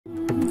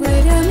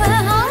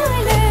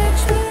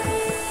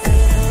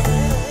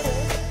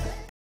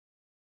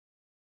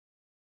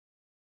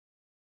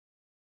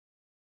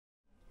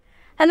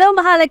Hello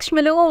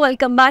Mahalakshmilu,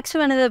 welcome back to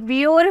another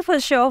beautiful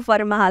show of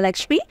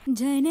Varamahalakshmi.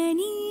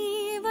 Janani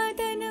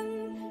vadanam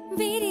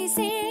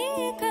virise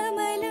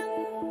kamalam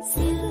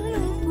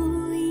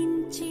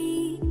silpuinchi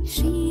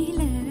Shri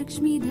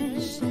Lakshmi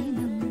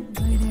darshanam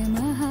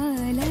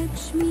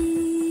Varamahalakshmi.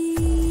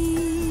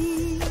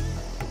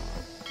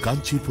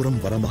 Kancheepuram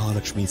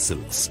Varamahalakshmi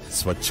Silks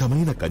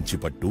స్వచ్ఛమైన కంచి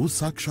పట్టు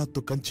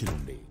సాక్షాత్తు కంచి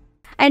నుండి.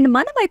 And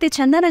మనమైతే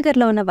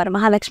చందానగర్లో ఉన్న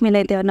వరమహాలక్ష్మిలో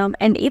అయితే ఉన్నాం.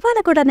 అండ్ ఇవాళ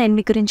కూడా నేను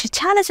మీ గురించి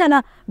చాలా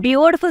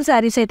బ్యూటిఫుల్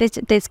శారీస్ అయితే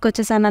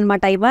తీసుకొచ్చేసాను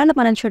అనమాట. ఇవాళ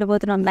మనం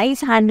చూడబోతున్నాం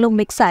నైస్ హ్యాండ్లూమ్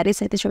మిక్స్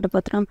శారీస్ అయితే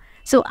చూడబోతున్నాం.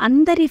 సో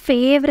అందరి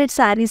ఫేవరెట్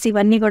శారీస్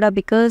ఇవన్నీ కూడా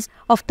బికాస్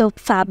ఆఫ్ ద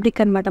ఫ్యాబ్రిక్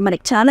అనమాట.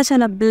 మనకి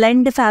చాలా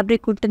బ్లెండ్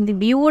ఫ్యాబ్రిక్ ఉంటుంది.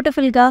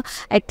 బ్యూటిఫుల్గా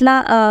ఎట్లా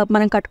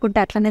మనం కట్టుకుంటే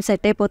అట్లనే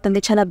సెట్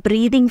అయిపోతుంది. చాలా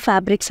బ్రీదింగ్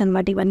ఫ్యాబ్రిక్స్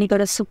అనమాట. ఇవన్నీ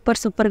కూడా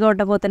సూపర్గా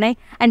ఉండబోతున్నాయి.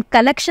 అండ్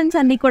కలెక్షన్స్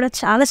అన్నీ కూడా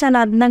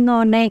చాలా అందంగా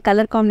ఉన్నాయి.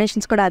 కలర్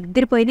కాంబినేషన్స్ కూడా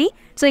అదిరిపోయినాయి.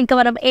 సో ఇంకా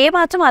మనం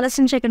మాత్రం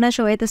ఆలస్యం చేయకుండా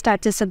షో అయితే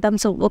స్టార్ట్ చేసేద్దాం.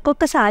 సో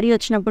ఒక్కొక్క శారీ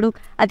వచ్చినప్పుడు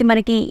అది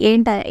మనకి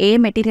ఏ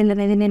మెటీరియల్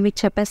అనేది నేను మీకు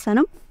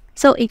చెప్పేస్తాను.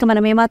 సో ఇక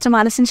మనం ఏమాత్రం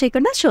ఆలస్యం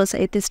చేయకుండా షోస్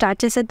అయితే స్టార్ట్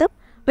చేసేద్దాం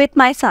with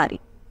my sorry.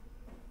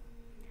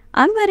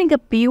 I'm wearing a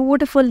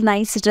beautiful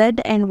nice red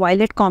and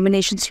violet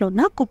కాంబినేషన్స్లో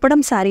ఉన్న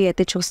కుప్పడం శారీ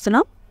అయితే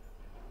చూస్తున్నాం.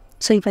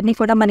 సో ఇవన్నీ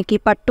కూడా మనకి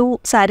పట్టు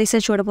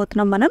శారీసే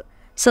చూడబోతున్నాం మనం.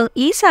 సో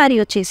ఈ శారీ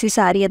వచ్చేసి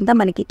శారీ అంతా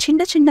మనకి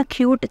చిన్న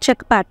క్యూట్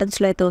చెక్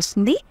ప్యాటర్న్స్లో అయితే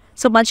వస్తుంది.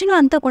 సో మధ్యలో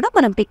అంతా కూడా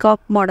మనం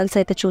పికాక్ మోడల్స్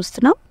అయితే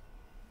చూస్తున్నాం.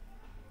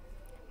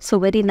 సో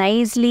వెరీ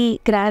నైస్లీ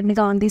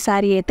గ్రాండ్గా ఉంది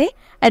శారీ అయితే.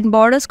 అండ్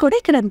బార్డర్స్ కూడా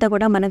ఇక్కడంతా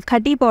కూడా మనం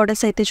కడ్డీ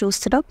బార్డర్స్ అయితే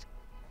చూస్తున్నాం.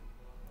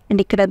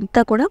 అండ్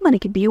ఇక్కడంతా కూడా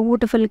మనకి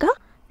బ్యూటిఫుల్గా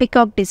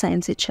పికాక్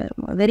డిజైన్స్ ఇచ్చారు.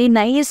 Very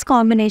nice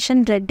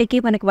combination. రెడ్కి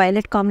మనకి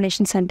వైలెట్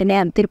కాంబినేషన్స్ అంటేనే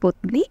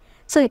అంతిరిపోతుంది.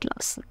 సో ఇట్లా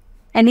వస్తుంది.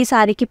 అండ్ ఈ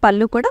శారీకి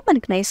పళ్ళు కూడా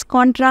మనకి నైస్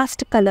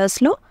కాంట్రాస్ట్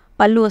కలర్స్లో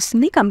పళ్ళు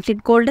వస్తుంది.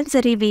 కంప్లీట్ గోల్డెన్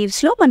జరీ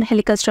వీవ్స్లో మన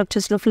helical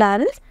స్ట్రక్చర్స్లో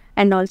flowers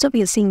and also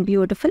we are seeing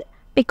beautiful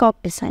peacock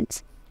designs.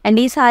 And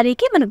ఈ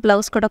శారీకి మనకి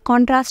బ్లౌజ్ కూడా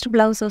కాంట్రాస్ట్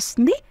బ్లౌజ్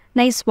వస్తుంది.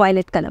 Nice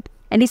violet colour.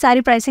 అండ్ ఈ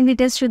సారీ ప్రైసింగ్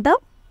డీటెయిల్స్ చూద్దాం.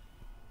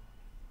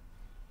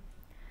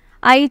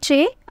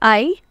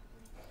 IJI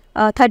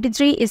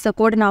 33 is the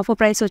code and offer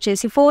price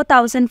వచ్చేసి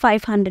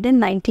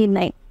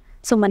 4599.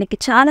 సో మనకి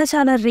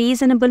చాలా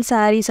రీజనబుల్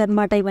శారీస్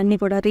అనమాట. ఇవన్నీ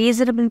కూడా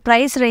రీజనబుల్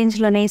ప్రైస్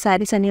రేంజ్లోనే ఈ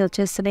శారీస్ అన్నీ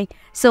వచ్చేస్తున్నాయి.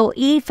 సో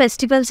ఈ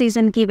ఫెస్టివల్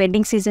సీజన్కి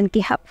వెడ్డింగ్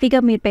సీజన్కి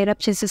హ్యాపీగా మీరు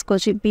పేరప్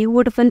చేసేసుకోవచ్చు.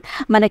 బ్యూటిఫుల్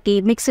మనకి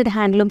మిక్స్డ్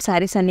హ్యాండ్లూమ్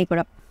శారీస్ అన్నీ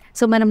కూడా.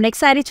 సో మనం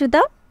నెక్స్ట్ శారీ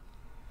చూద్దాం.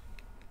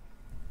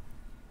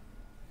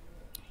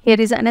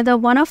 Here is another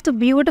one of the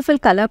beautiful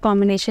colour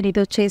combination. ఇది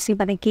వచ్చేసి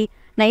మనకి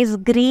నైస్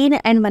గ్రీన్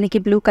అండ్ మనకి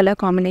బ్లూ కలర్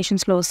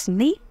కాంబినేషన్స్లో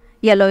వస్తుంది.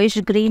 యెల్లోయిష్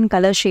గ్రీన్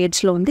కలర్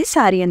షేడ్స్లో ఉంది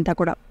శారీ అంతా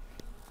కూడా.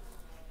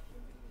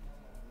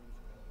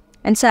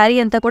 అండ్ శారీ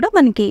అంతా కూడా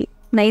మనకి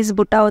నైస్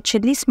బుట్ట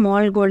వచ్చింది.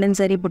 స్మాల్ గోల్డెన్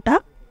జరీ బుట్ట.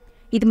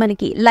 ఇది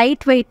మనకి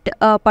లైట్ వెయిట్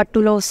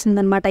పట్టులో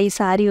వస్తుందన్నమాట ఈ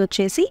శారీ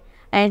వచ్చేసి.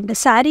 అండ్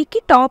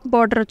శారీకి టాప్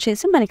బార్డర్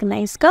వచ్చేసి మనకి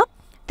నైస్గా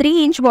 3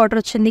 ఇంచ్ బార్డర్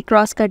వచ్చింది.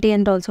 Cross కటీ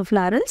and also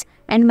florals.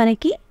 And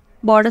మనకి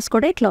బార్డర్స్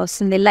కూడా ఇట్లా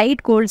వస్తుంది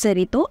లైట్ గోల్డ్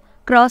జరీతో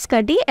క్రాస్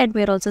కడ్డీ. And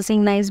we are also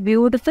seeing nice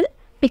beautiful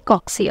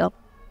peacocks here.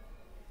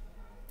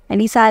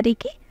 And ఈ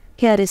శారీకి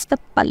హియర్ ఇస్ ద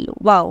పళ్ళు.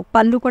 వావ్,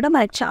 పళ్ళు కూడా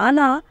మనకి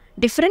చాలా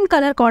డిఫరెంట్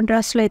కలర్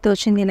కాంట్రాస్ట్లో అయితే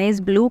వచ్చింది. నైస్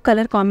బ్లూ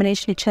కలర్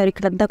కాంబినేషన్ ఇచ్చారు.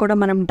 ఇక్కడంతా కూడా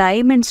మనం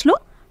డైమండ్స్లో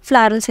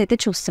ఫ్లారల్స్ అయితే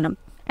చూస్తున్నాం.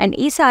 అండ్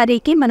ఈ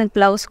శారీకి మనకి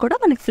బ్లౌజ్ కూడా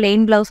మనకి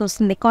ప్లెయిన్ బ్లౌజ్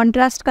వస్తుంది.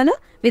 Contrast colour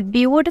with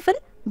beautiful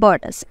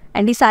borders.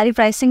 And ఈ శారీ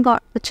ప్రైసింగ్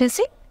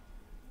వచ్చేసి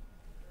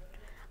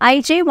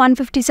IJ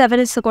 157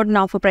 ఇస్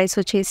కూడా ఆఫర్ ప్రైస్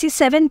వచ్చేసి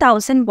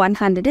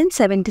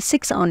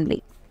 7176 ఓన్లీ.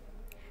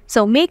 సో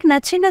మీకు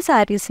నచ్చిన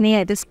శారీస్ని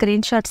అయితే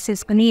స్క్రీన్ షాట్స్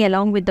తీసుకుని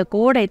అలాంగ్ విత్ ద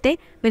కోడ్ అయితే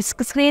మీరు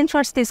స్క్రీన్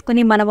షాట్స్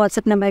తీసుకుని మన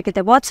వాట్సాప్ నెంబర్కి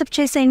అయితే వాట్సాప్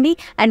చేసేయండి.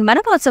 అండ్ మన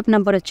వాట్సాప్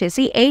నెంబర్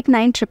వచ్చేసి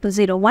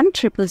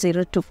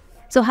 8900010002.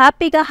 సో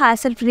హ్యాపీగా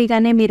హ్యాసల్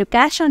ఫ్రీగానే మీరు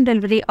క్యాష్ ఆన్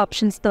డెలివరీ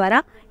ఆప్షన్స్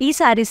ద్వారా ఈ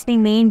శారీస్ని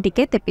మీ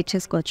ఇంటికే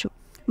తెప్పించేసుకోవచ్చు.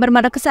 మరి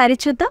మరొక శారీ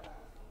చూద్దాం.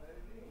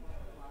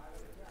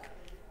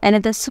 అండ్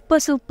అది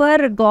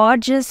super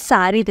gorgeous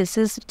sari. This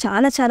is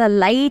చాలా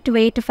లైట్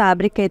వెయిట్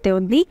ఫ్యాబ్రిక్ అయితే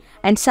ఉంది.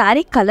 అండ్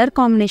శారీ కలర్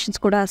కాంబినేషన్స్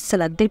కూడా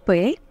అస్సలు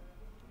అద్దరిపోయాయి.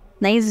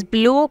 నైస్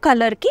బ్లూ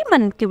కలర్కి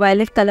మనకి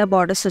వైలెట్ కలర్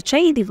బార్డర్స్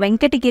వచ్చాయి. ఇది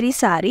Venkatagiri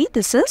sari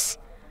this is.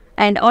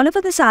 And all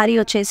over the sari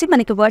వచ్చేసి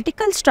మనకి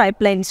వర్టికల్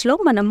స్ట్రైప్ లైన్స్లో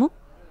మనము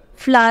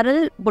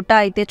ఫ్లారల్ బుట్ట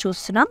అయితే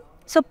చూస్తున్నాం.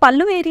 సో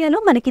పళ్ళు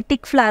ఏరియాలో మనకి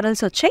థిక్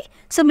ఫ్లారల్స్ వచ్చాయి.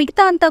 సో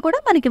మిగతా అంతా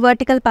కూడా మనకి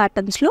వర్టికల్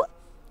ప్యాటర్న్స్లో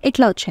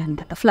ఇట్లా వచ్చాయి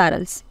అన్నమాట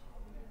ఫ్లారల్స్.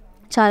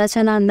 చాలా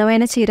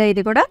అందమైన చీర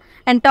ఇది కూడా.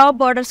 అండ్ టాప్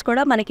బార్డర్స్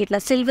కూడా మనకి ఇట్లా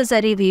silver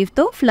zari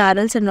వీవ్తో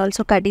florals and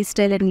also khadi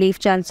style and leaf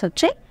Johne's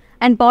వచ్చాయి.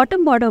 అండ్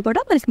బాటమ్ బార్డర్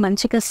కూడా మనకి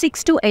మంచిగా 6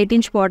 to 8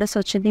 ఇంచ్ బార్డర్స్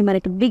వచ్చింది.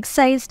 మనకి బిగ్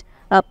సైజ్డ్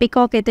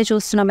పికాక్ అయితే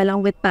చూస్తున్నాం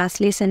along with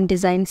paisleys and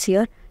designs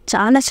here.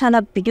 చాలా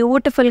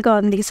బ్యూటిఫుల్గా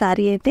ఉంది ఈ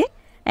శారీ అయితే.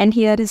 అండ్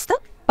హియర్ ఇస్ ద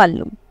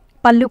పళ్ళు.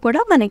 పళ్ళు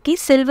కూడా మనకి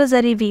silver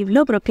zari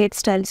వీవ్లో brocade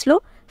స్టైల్స్లో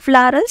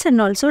florals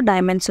and also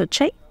diamonds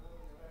వచ్చాయి.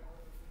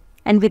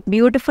 And with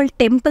beautiful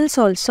temples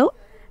also.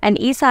 And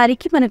ఈ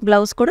శారీకి మనకి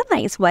బ్లౌజ్ కూడా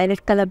nice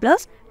violet colour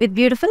blouse with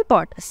beautiful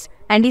borders.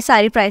 And ఈ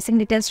శారీ ప్రైసింగ్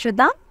డీటెయిల్స్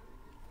చూద్దాం.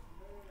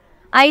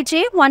 IJ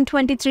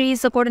 123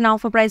 ఇస్ కూడా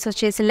ఆఫర్ ప్రైస్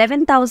వచ్చేసి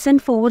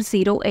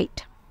 11,408.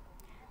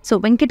 సో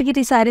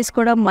వెంకటగిరి శారీస్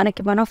కూడా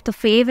మనకి one of the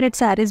favourite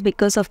saris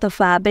because of the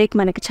fabric.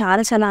 మనకి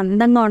చాలా చాలా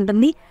అందంగా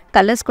ఉంటుంది,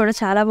 కలర్స్ కూడా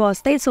చాలా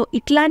బాగుస్తాయి. సో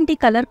ఇట్లాంటి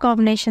కలర్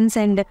కాంబినేషన్స్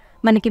అండ్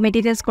మనకి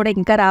మెటీరియల్స్ కూడా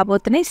ఇంకా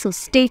రాబోతున్నాయి. So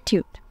stay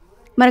tuned.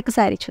 మరొక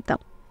శారీ చూద్దాం.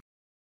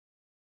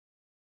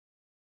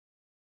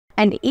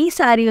 అండ్ ఈ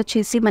శారీ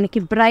వచ్చేసి మనకి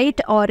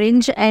బ్రైట్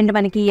ఆరెంజ్ అండ్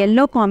మనకి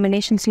ఎల్లో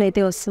కాంబినేషన్స్లో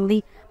అయితే వస్తుంది.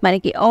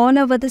 మనకి all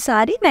over the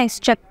sari nice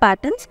check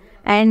patterns.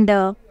 And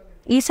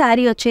ఈ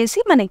శారీ వచ్చేసి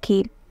మనకి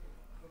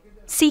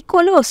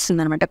సీకోలో వస్తుంది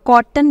అనమాట,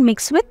 కాటన్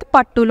మిక్స్ విత్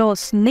పట్టులో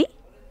వస్తుంది.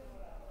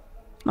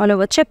 All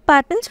over check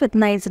patterns with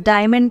nice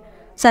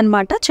diamonds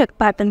అనమాట. చెక్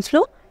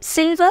ప్యాటర్న్స్లో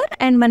సిల్వర్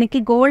అండ్ మనకి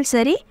గోల్డ్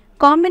జరీ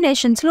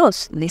కాంబినేషన్స్లో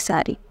వస్తుంది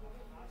శారీ.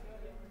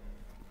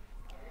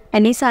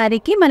 అండ్ ఈ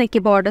శారీకి మనకి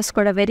బార్డర్స్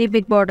కూడా వెరీ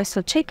బిగ్ బార్డర్స్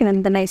వచ్చాయి.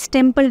 ఇక్కడంతా నైస్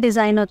టెంపుల్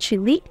డిజైన్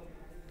వచ్చింది.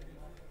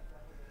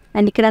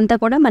 అండ్ ఇక్కడంతా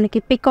కూడా మనకి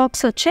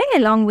పికాక్స్ వచ్చాయి.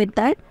 అలాంగ్ విత్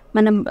దాట్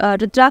మనం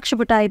రుద్రాక్ష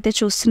బుట్ట అయితే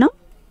చూస్తున్నాం.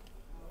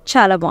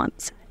 చాలా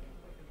బాగుంది.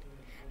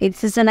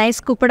 It's is a nice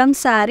Kuppadam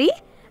sari.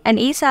 And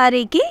ఈ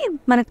శారీకి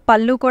మనకు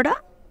పళ్ళు కూడా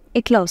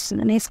ఇట్లా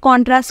వస్తుంది. నైస్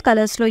కాంట్రాస్ట్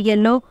కలర్స్లో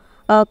ఎల్లో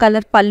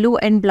కలర్ పళ్ళు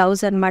అండ్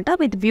బ్లౌజ్ అనమాట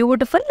with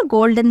beautiful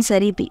golden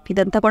zari weave.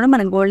 ఇదంతా కూడా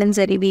మనకు గోల్డెన్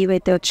జరీ వీవ్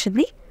అయితే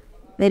వచ్చింది.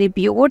 Very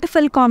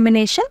beautiful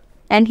combination.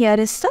 And here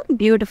is the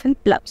beautiful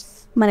blouse.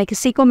 మనకి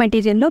సీకో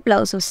మెటీరియల్లో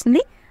బ్లౌజ్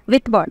వస్తుంది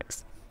విత్ బార్డర్స్.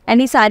 అండ్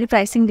ఈ శారీ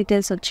ప్రైసింగ్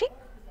డీటెయిల్స్ వచ్చి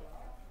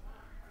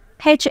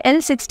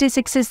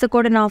HL66 is the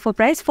code and offer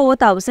price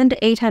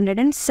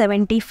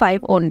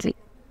 4,875 only.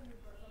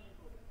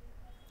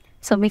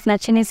 So మీకు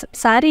నచ్చిన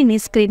శారీని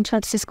స్క్రీన్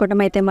షాట్స్ తీసుకోవడం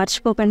అయితే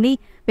మర్చిపోకండి.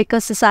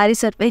 Because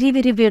saris are very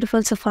very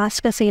beautiful. So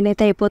ఫాస్ట్గా సేల్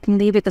అయితే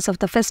అయిపోతుంది because of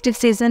the festive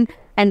season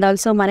and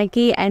also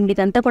మనకి అండ్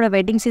ఇదంతా కూడా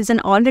వెడ్డింగ్ సీజన్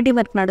ఆల్రెడీ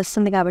మనకు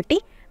నడుస్తుంది కాబట్టి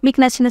మీకు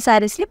నచ్చిన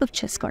శారీస్ని బుక్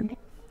చేసుకోండి.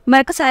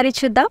 మరొక శారీ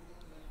చూద్దాం.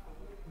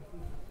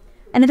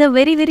 Another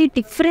very very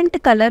different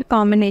colour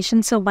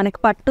combination. So మనకి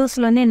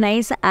పట్టూస్లోనే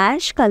నైస్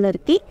యాష్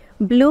కలర్కి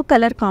బ్లూ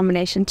కలర్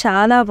కాంబినేషన్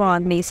చాలా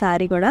బాగుంది. ఈ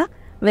శారీ కూడా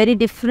very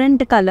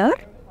different colour.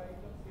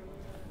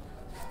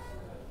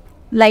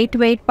 Light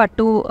weight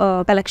పట్టు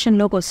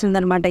కలెక్షన్లోకి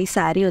వస్తుందన్నమాట ఈ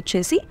శారీ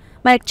వచ్చేసి.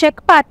 మనకి చెక్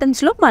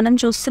ప్యాటర్న్స్లో మనం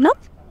చూస్తున్నాం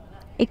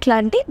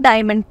ఇట్లాంటి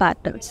diamond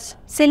patterns,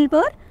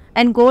 silver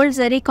and gold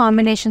zari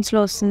కాంబినేషన్స్లో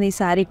వస్తుంది ఈ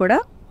శారీ కూడా.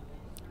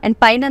 అండ్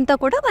పైనంతా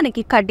కూడా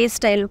మనకి కడ్డీ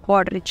స్టైల్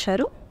బార్డర్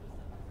ఇచ్చారు.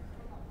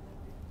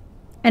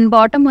 అండ్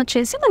బాటమ్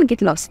వచ్చేసి మనకి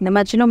ఇట్లా వస్తుంది.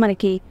 మధ్యలో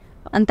మనకి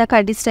అంతా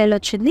కడ్డీ స్టైల్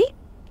వచ్చింది,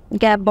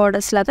 గ్యాప్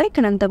బార్డర్స్ లాగా.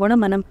 ఇక్కడంతా కూడా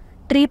మనం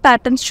 3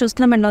 ప్యాటర్న్స్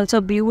చూస్తున్నాం. అండ్ ఆల్సో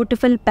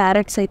బ్యూటిఫుల్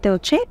ప్యారెట్స్ అయితే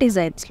వచ్చాయి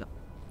డిజైన్స్లో.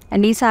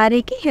 అండ్ ఈ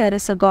శారీకి హియర్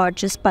ఇస్ అ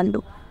గార్జియస్ పళ్ళు.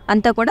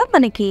 అంతా కూడా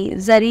మనకి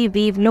జరీ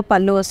వీవ్లో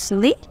పళ్ళు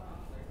వస్తుంది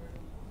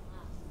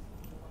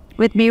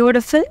with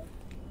beautiful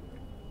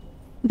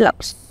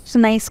blouse. So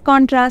nice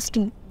contrast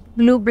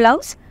blue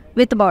blouse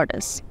with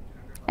borders.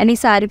 And ఈ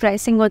శారీ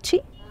ప్రైసింగ్ వచ్చి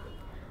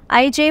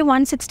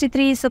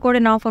IJ163 is the code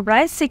and offer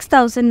price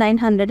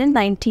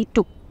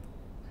 6,992.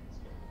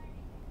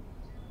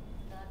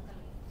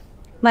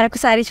 మరొక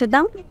శారీ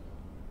చూద్దాం.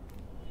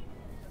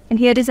 And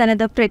here is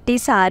another pretty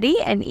sari.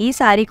 And ఈ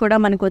శారీ కూడా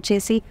మనకు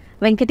వచ్చేసి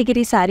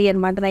వెంకటగిరి శారీ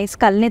అనమాట. నైస్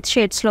కల్నెత్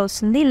షేడ్స్లో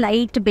వస్తుంది.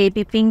 Light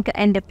baby pink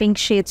and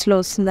pink షేడ్స్లో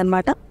వస్తుంది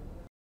అనమాట.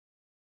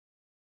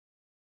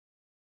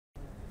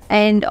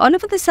 And all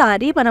over the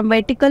sari మనం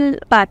వెర్టికల్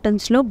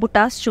ప్యాటర్న్స్లో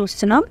బుటాస్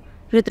చూస్తున్నాం.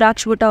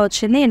 రుద్రాక్ష బుటా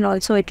వచ్చింది అండ్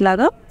ఆల్సో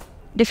ఇట్లాగా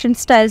డిఫరెంట్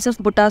స్టైల్స్ ఆఫ్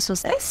బుటాస్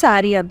వస్తాయి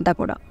శారీ అంతా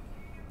కూడా.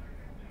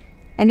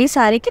 అండ్ ఈ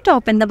శారీకి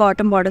top and the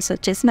bottom borders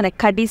వచ్చేసి మనకి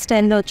కడ్డీ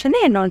స్టైల్లో వచ్చింది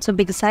and also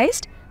big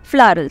sized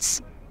florals.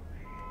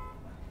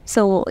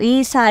 So ఈ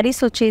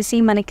శారీస్ వచ్చేసి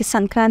మనకి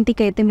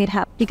సంక్రాంతికి అయితే మీరు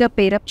హ్యాపీగా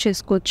పేరప్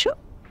చేసుకోవచ్చు.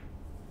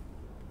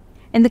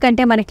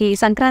 ఎందుకంటే మనకి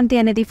సంక్రాంతి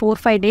అనేది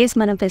 4-5 డేస్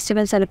మనం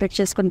ఫెస్టివల్ సెలబ్రేట్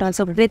చేసుకుంటాం.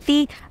 సో ప్రతి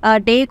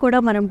డే కూడా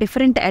మనం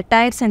different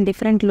attires and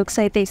different looks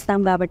అయితే ఇస్తాం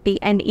కాబట్టి.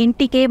 అండ్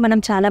ఇంటికే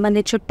మనం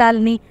చాలామంది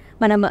చుట్టాలని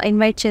మనం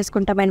ఇన్వైట్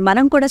చేసుకుంటాం. అండ్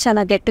మనం కూడా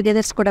చాలా గెట్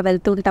టుగెదర్స్ కూడా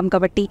వెళ్తూ ఉంటాం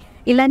కాబట్టి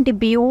ఇలాంటి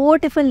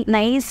బ్యూటిఫుల్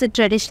నైస్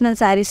ట్రెడిషనల్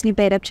శారీస్ని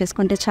పేరప్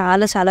చేసుకుంటే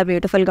చాలా చాలా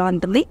బ్యూటిఫుల్గా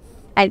ఉంటుంది.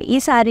 అండ్ ఈ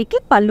శారీకి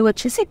పళ్ళు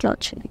వచ్చేసి ఇట్లా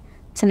వచ్చింది.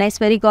 ఇట్స్ నైస్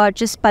వెరీ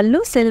గార్జియస్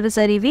పళ్ళు, సిల్వర్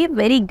జరీవి,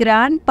 వెరీ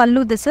గ్రాండ్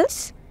పళ్ళు. దిస్ ఇస్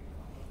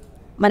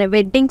మన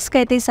వెడ్డింగ్స్కి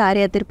అయితే ఈ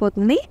శారీ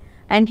అదిరిపోతుంది.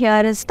 And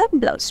here is the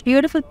blouse,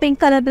 beautiful pink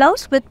colour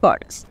blouse with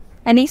borders.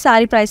 And ఈ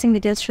శారీ ప్రైసింగ్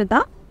డీటెయిల్స్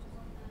చూద్దాం.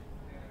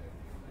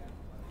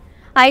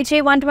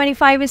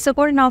 IJ125 is the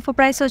code and offer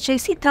price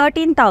వచ్చేసి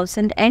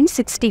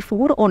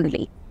 13,064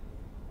 ఓన్లీ.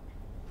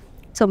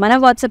 సో మన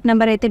వాట్సాప్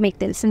నెంబర్ అయితే మీకు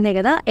తెలిసిందే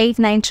కదా,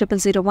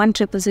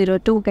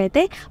 8900010002కి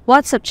అయితే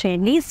వాట్సాప్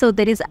చేయండి. So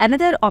there is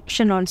another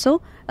option also.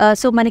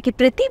 So మనకి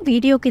ప్రతి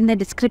వీడియో కింద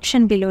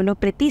డిస్క్రిప్షన్ బిలోలో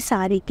ప్రతి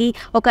సారీకి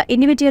ఒక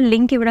ఇండివిజువల్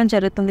లింక్ ఇవ్వడం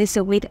జరుగుతుంది. సో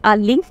మీరు ఆ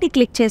లింక్ని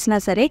క్లిక్ చేసినా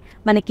సరే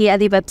మనకి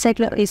అది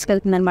వెబ్సైట్లో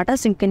తీసుకెళ్తుంది అనమాట.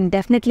 So you can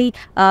definitely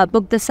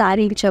book the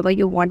sorry which ever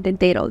you wanted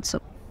there also.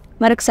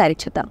 మరొక సారీ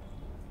చూద్దాం.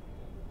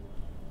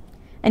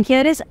 And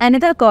here is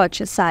another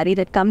gorgeous saree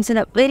that comes in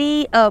a very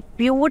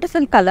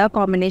beautiful color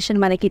combination.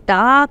 మనకి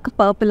డార్క్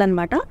పర్పుల్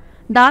అనమాట.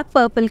 డార్క్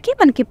పర్పుల్కి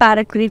మనకి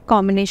parrot green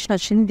combination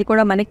వచ్చింది. ఇది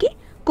కూడా మనకి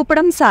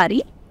Kuppadam sorry.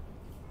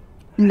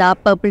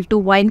 Dark purple to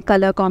wine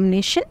colour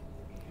combination.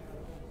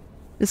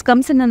 This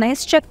comes in a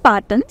nice check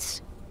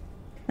patterns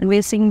and we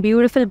are seeing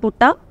beautiful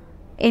butta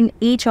in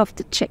each of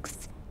the checks.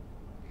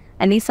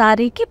 And ఈ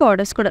సారీకి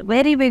borders కూడా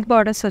very big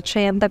borders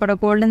వచ్చాయి. అంతా కూడా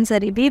గోల్డెన్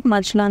జరీ వీవ్,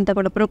 మధ్యలో అంతా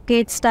కూడా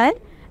brocade style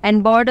and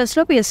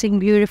బార్డర్స్లో piercing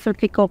beautiful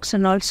peacocks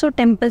and also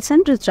temples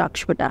and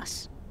rudraksha buttas.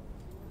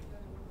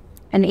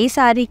 And ఈ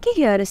సారీకి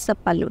హియర్ ఇస్ ద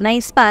పళ్ళు.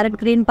 నైస్ ప్యారెట్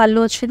గ్రీన్ పళ్ళు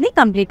వచ్చింది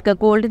కంప్లీట్గా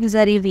గోల్డెన్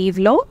జరీ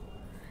వీవ్లో.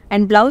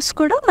 అండ్ బ్లౌజ్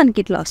కూడా మనకి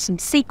ఇట్లా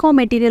వస్తుంది, సీకో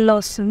మెటీరియల్లో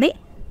వస్తుంది.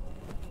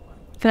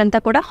 ఇక్కడంతా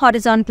కూడా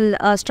హారిజాంటల్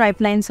స్ట్రైప్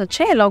లైన్స్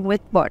వచ్చాయి అలాంగ్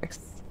విత్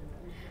బార్డర్స్.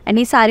 అండ్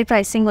ఈ సారీ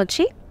ప్రైసింగ్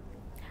వచ్చి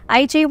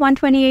IJ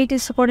 128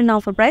 is supported in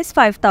offer price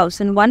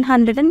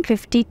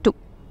 5,152.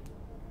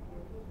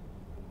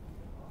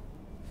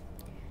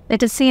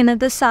 Let us see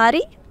another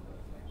saree.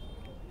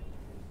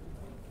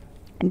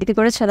 And ఇది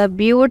కూడా చాలా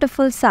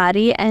beautiful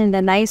sorry and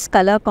nice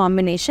colour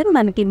combination.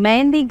 మనకి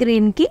మెహందీ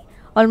గ్రీన్కి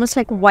almost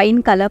like wine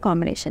colour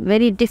combination,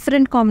 very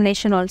different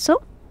combination also.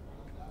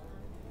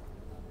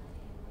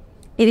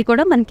 ఇది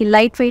కూడా మనకి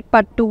లైట్ వెయిట్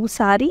పట్టు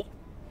sorry,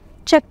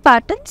 check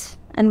patterns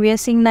and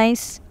we are seeing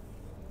nice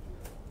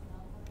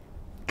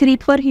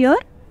creeper here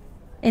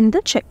in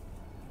the check.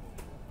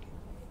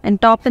 And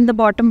top and the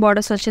bottom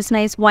borders వచ్చేసి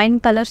nice wine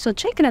colors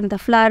వచ్చాయి. ఇక్కడ అంతా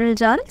floral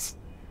jars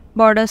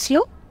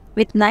bordersలో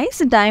with nice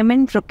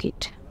diamond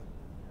brocade.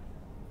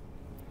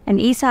 And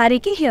ఈ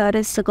సారీకి here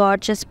is the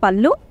gorgeous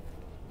pallu,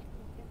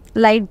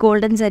 light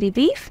golden zari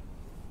weave,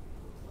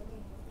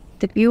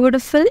 the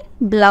beautiful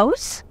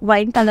blouse,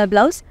 wine color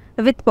blouse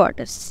with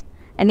borders.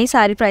 And ఈ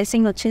sorry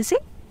pricing వచ్చేసి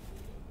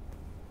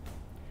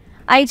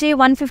IJ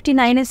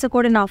 159 is the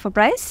code in offer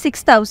price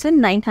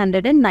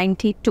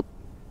 6,992.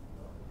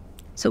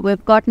 So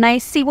we've got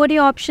nice COD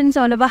options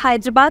all over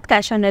Hyderabad,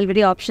 cash on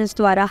delivery options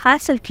ద్వారా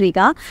hassle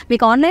ఫ్రీగా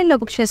మీకు ఆన్లైన్లో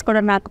book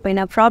చేసుకోవడం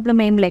రాకపోయినా problem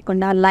ఏం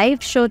లేకుండా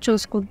లైవ్ షో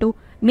చూసుకుంటూ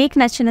మీకు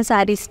నచ్చిన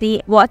శారీస్ని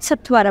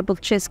వాట్సాప్ ద్వారా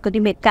బుక్ చేసుకుని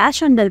మీరు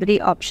క్యాష్ ఆన్ డెలివరీ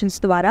ఆప్షన్స్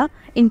ద్వారా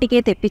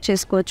ఇంటికే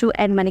తెప్పించేసుకోవచ్చు.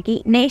 అండ్ మనకి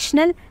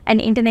national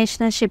and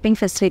international shipping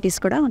facilities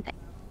కూడా ఉన్నాయి.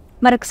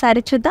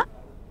 మరొకసారి చూద్దాం.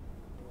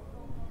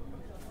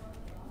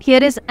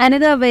 Here is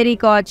another very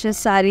gorgeous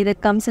saree that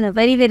comes in a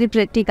very very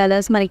pretty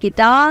colors. మనకి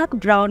డార్క్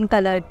బ్రౌన్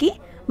కలర్కి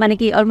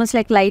మనకి almost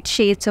like light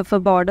shades of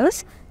borders,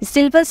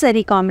 silver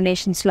zari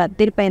కాంబినేషన్స్లో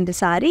అద్దరిపోయింది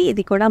సారీ.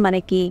 ఇది కూడా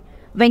మనకి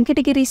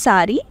Venkatagiri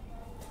sorry.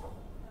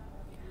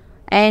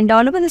 And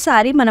all over the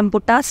sorry మనం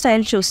బుట్టా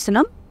స్టైల్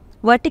చూస్తున్నాం.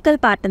 Vertical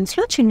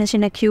ప్యాటర్న్స్లో చిన్న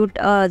చిన్న క్యూట్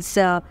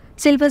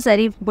సిల్వర్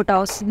జరీ బుట్టా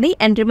వస్తుంది.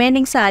 అండ్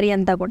రిమైనింగ్ సారీ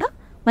అంతా కూడా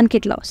మనకి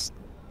ఇట్లా వస్తుంది.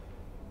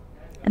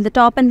 And the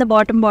top and the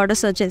bottom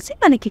borders వచ్చేసి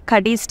మనకి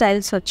కడీ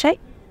స్టైల్స్ వచ్చాయి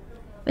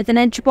with an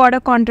edge border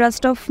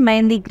contrast of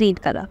mehndi green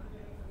color.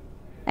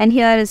 And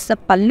here is the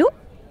pallu,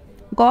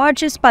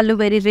 gorgeous pallu,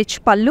 very rich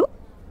pallu,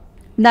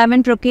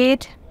 diamond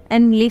brocade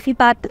and leafy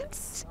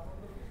patterns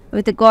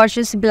with a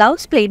gorgeous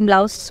blouse, plain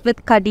blouse with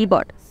kadi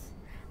borders.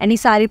 And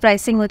this saree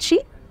pricing vachi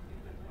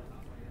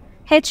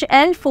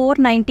HL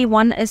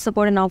 491 is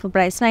supported in offer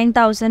price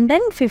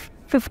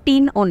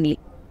 9,015 only.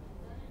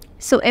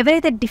 So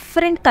ఎవరైతే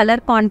different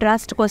colour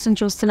contrast కోసం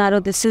చూస్తున్నారో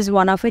this is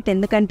one of it.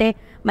 ఎందుకంటే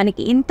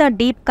మనకి ఇంత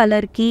deep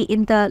కలర్కి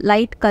ఇంత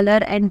light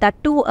colour and that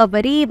to a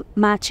very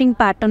matching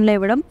ప్యాటర్న్లో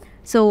ఇవ్వడం.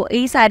 సో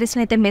ఈ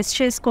శారీస్ని అయితే మిస్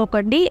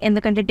చేసుకోకండి,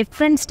 ఎందుకంటే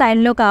డిఫరెంట్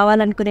స్టైల్లో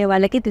కావాలనుకునే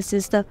వాళ్ళకి this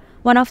is the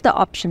one of the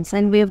options.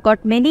 And we have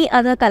got many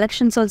other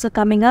collections also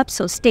coming up,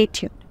 so stay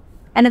tuned.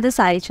 Another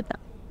sorry చూద్దాం.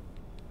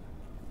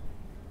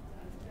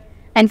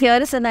 And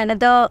here is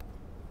another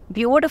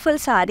beautiful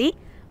sorry.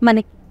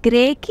 మనకి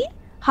గ్రేకి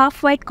half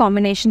white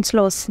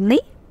కాంబినేషన్స్లో వస్తుంది.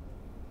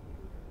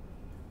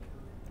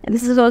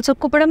 This is also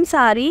Kuppadam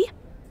sorry,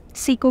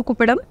 Seeko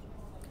Kuppadam,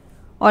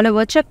 all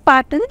over check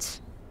patterns,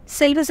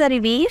 silver zari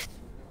weave.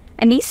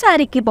 And ఈ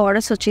సారీకి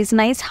borders వచ్చేసి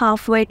nice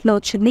half వైట్లో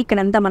వచ్చింది.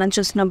 ఇక్కడంతా మనం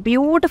చూస్తున్నాం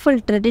beautiful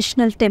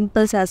traditional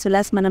temples as well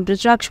as మనం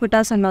రుద్రాక్ష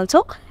బుటాస్ అండ్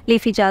ఆల్సో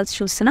లీఫీ జాల్స్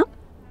చూస్తున్నాం.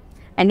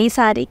 అండ్ ఈ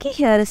సారీకి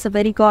here is a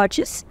very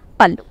gorgeous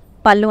పళ్ళు.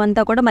 పళ్ళు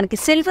అంతా కూడా మనకి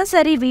సిల్వర్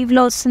జరీ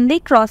వీవ్లో వస్తుంది,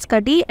 క్రాస్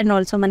కటీ అండ్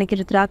ఆల్సో మనకి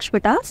రుద్రాక్ష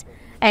బుటాస్.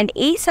 అండ్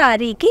ఈ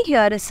సారీకి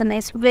here is a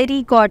nice very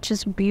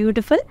gorgeous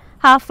beautiful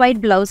half white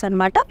blouse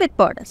అనమాట విత్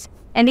బార్డర్స్.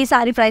 అండ్ ఈ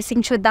సారీ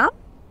ప్రైసింగ్ చూద్దాం.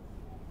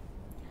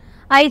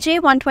 IJ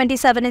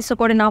 127 is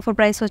supported in offer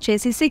price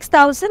వచ్చేసి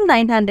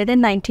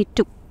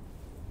 6,992.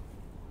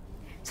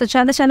 సో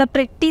చాలా చాలా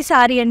ప్రెట్టి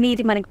సారీ అండి.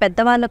 ఇది మనకి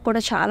పెద్దవాళ్ళకు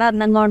కూడా చాలా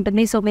అందంగా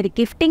ఉంటుంది. సో మీరు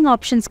గిఫ్టింగ్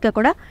ఆప్షన్స్గా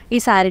కూడా ఈ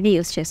సారీని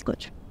యూస్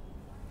చేసుకోవచ్చు.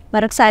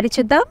 మరొక సారీ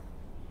చూద్దాం.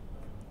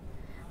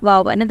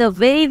 Wow, another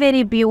very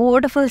very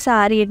beautiful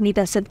sorry అండి.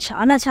 ఇది అసలు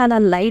చాలా చాలా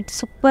లైట్,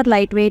 సూపర్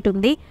లైట్ వెయిట్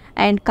ఉంది.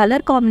 అండ్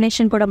కలర్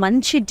కాంబినేషన్ కూడా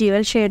మంచి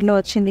డ్యూయల్ షేడ్లో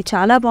వచ్చింది,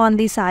 చాలా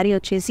బాగుంది. సారీ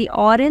వచ్చేసి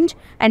ఆరెంజ్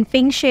అండ్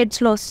పింక్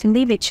షేడ్స్లో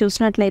వస్తుంది. మీరు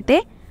చూసినట్లయితే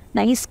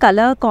నైస్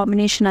కలర్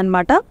కాంబినేషన్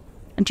అనమాట,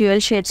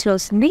 డ్యూయల్ షేడ్స్లో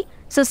వస్తుంది.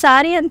 సో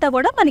సారీ అంతా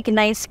కూడా మనకి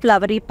నైస్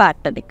ఫ్లవరీ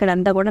ప్యాటర్న్,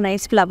 ఇక్కడంతా కూడా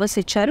నైస్ ఫ్లవర్స్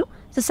ఇచ్చారు.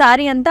 సో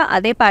సారీ అంతా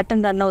అదే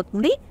ప్యాటర్న్ రన్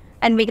అవుతుంది.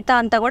 అండ్ మిగతా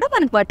అంతా కూడా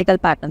మనకి వర్టికల్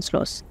ప్యాటర్న్స్లో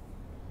వస్తుంది.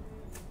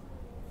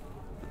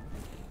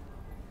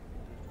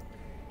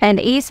 అండ్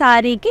ఈ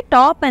సారీకి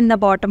top and the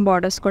bottom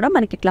borders కూడా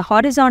మనకి ఇట్లా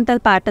హారిజాంటల్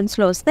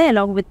ప్యాటర్న్స్లో వస్తాయి,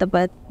 along with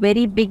the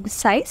very big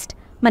sized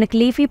మనకి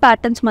లీఫీ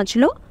ప్యాటర్న్స్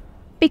మధ్యలో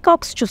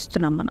పికాక్స్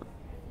చూస్తున్నాం మనం.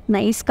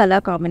 Nice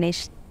colour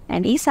combination.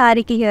 అండ్ ఈ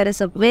సారీకి here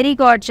is a very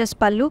gorgeous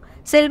పళ్ళు,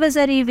 సిల్వర్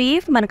జరీ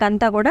వీవ్,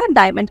 మనకంతా కూడా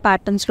డైమండ్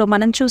ప్యాటర్న్స్లో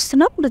మనం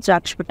చూస్తున్నాం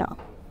రుద్రాక్ష బుట్ట.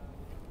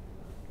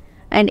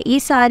 అండ్ ఈ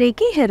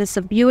సారీకి here is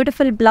a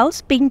beautiful blouse,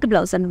 pink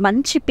blouse and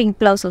మంచి పింక్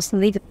బ్లౌజ్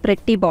వస్తుంది with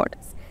pretty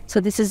borders. So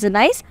this is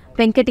nice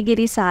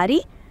Venkatagiri sorry.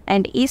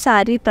 And ఈ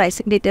సారీ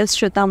ప్రైసింగ్ డీటెయిల్స్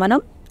చూద్దాం మనం.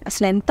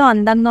 అసలు ఎంతో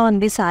అందంగా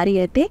ఉంది సారీ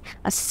అయితే,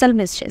 అస్సలు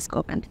మిస్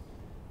చేసుకోకండి.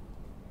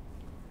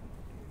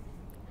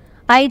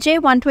 IJ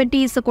 120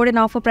 is the code and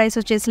offer price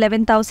which is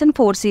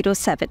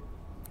 11,407.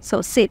 So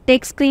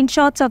take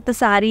screenshots of the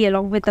saree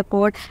along with the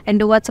code and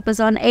do WhatsApp us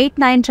on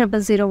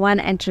 890001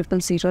 and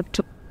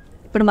 0002.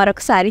 ఇప్పుడు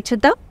మరొక సారీ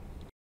చూద్దాం.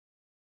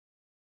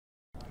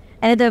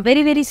 అండ్ ఇది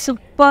very very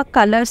super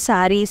colour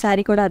sorry.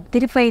 Sorry కూడా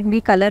అదిరిపోయింది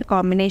colour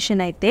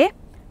combination అయితే.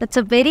 That's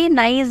a very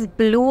nice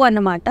blue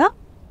అన్నమాట.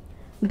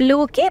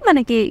 బ్లూకి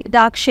మనకి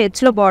డార్క్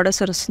షేడ్స్లో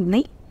బార్డర్స్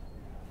వస్తుంది.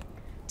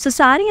 సో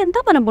సారీ అంతా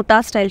మనం బుటా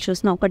స్టైల్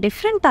చూస్తున్నాం. ఒక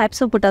డిఫరెంట్ టైప్స్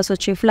ఆఫ్ బుటాస్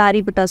వచ్చాయి,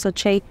 ఫ్లారీ బుటాస్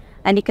వచ్చాయి.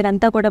 అండ్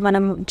ఇక్కడంతా కూడా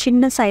మనం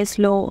చిన్న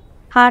సైజ్లో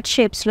హార్ట్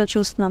షేప్స్లో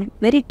చూస్తున్నాం.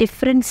 Very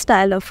different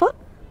style of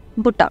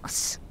buttas.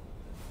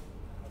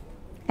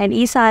 And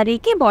ఈ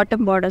సారీకి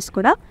బాటమ్ బార్డర్స్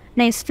కూడా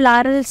నైస్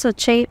ఫ్లారల్స్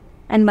వచ్చాయి.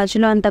 అండ్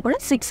మధ్యలో అంతా కూడా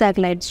 6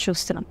 లైన్స్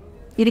చూస్తున్నాం.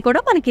 ఇది కూడా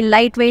మనకి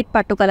లైట్ వెయిట్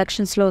పట్టు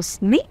కలెక్షన్స్లో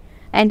వస్తుంది.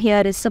 అండ్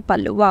హియర్ ఇస్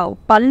పళ్ళు. వావ్,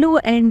 పళ్ళు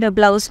అండ్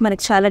బ్లౌజ్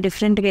మనకి చాలా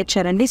డిఫరెంట్గా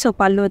ఇచ్చారండి. సో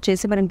పళ్ళు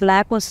వచ్చేసి మనకి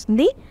బ్లాక్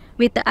వస్తుంది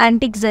విత్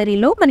యాంటిక్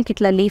జరీలో మనకి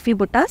ఇట్లా లీఫీ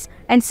బుటాస్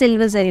అండ్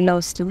సిల్వర్ జరీలో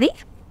వస్తుంది.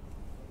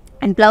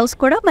 అండ్ బ్లౌజ్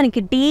కూడా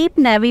మనకి డీప్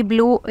నేవీ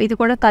బ్లూ, ఇది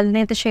కూడా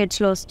కల్నేత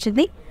షేడ్స్లో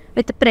వస్తుంది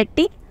విత్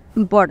ప్రెట్టి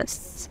బార్డర్స్.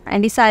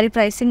 అండ్ ఈ సారీ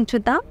ప్రైసింగ్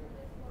చూద్దాం.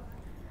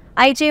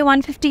 IJ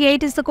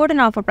 158 is the code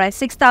and offer price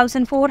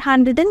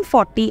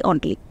 6,440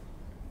 only.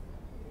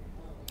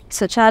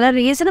 So చాలా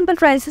రీజనబుల్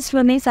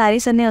ప్రైసెస్లోనే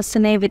శారీస్ అన్నీ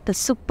వస్తున్నాయి with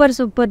super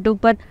super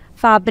duper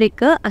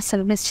fabric.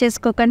 అసలు మిస్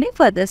చేసుకోకండి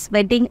for this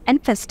wedding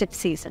and festive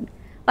season.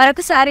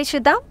 మరొక శారీ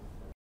చూద్దాం.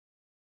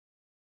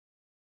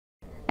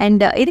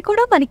 అండ్ ఇది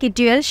కూడా మనకి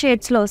డ్యూయల్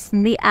షేడ్స్లో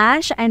వస్తుంది,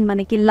 యాష్ అండ్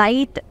మనకి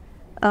light,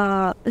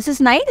 this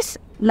is nice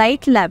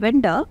light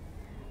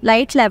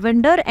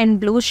lavender and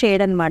blue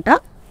shade అనమాట.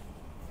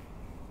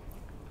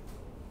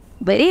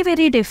 Very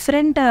very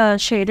different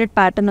shaded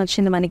pattern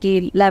వచ్చింది మనకి.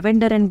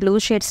 Lavender and blue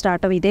shade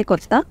start అవ్వ, ఇదే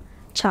కొత్త.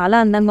 చాలా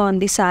అందంగా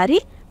ఉంది sorry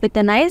with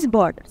nice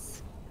borders.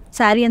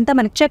 Sorry అంతా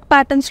మనకి చెక్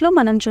ప్యాటర్న్స్లో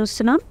మనం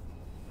చూస్తున్నాం.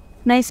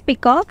 Nice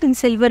peacock and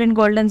silver and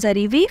golden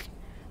zari weave.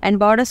 And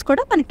borders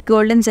కూడా మనకి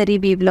గోల్డెన్ జరీ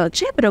వీవ్లో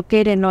వచ్చి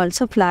brocade and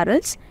also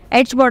florals.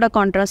 Edge border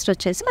contrast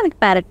వచ్చేసి మనకి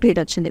ప్యారెట్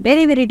గ్రీన్ వచ్చింది.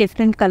 Very very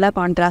different colour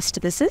contrast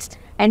this is.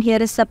 And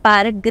here is the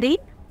parrot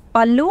green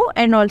పళ్ళు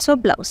and also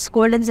blouse.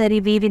 Golden zari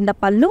weave in the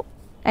పళ్ళు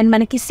and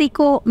మనకి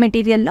సీకో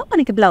మెటీరియల్లో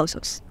మనకి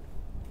blouses.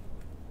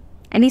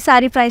 And ఈ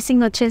sorry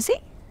pricing వచ్చేసి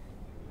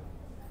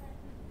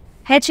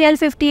HL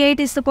 58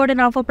 is the code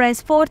and offer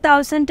price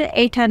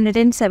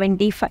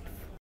 4,875.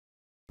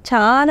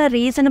 చాలా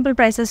reasonable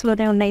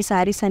ప్రైసెస్లోనే ఉన్నాయి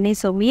సారీస్ అన్నీ.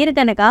 So మీరు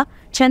కనుక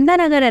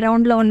చందానగర్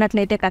అరౌండ్లో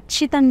ఉన్నట్లయితే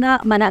ఖచ్చితంగా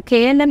మన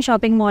KLM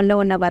షాపింగ్ మాల్లో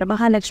ఉన్న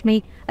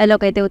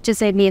వరమహాలక్ష్మిలోకి అయితే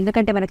వచ్చేసేయండి.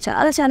 ఎందుకంటే మనకు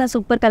చాలా చాలా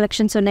సూపర్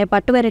కలెక్షన్స్ ఉన్నాయి.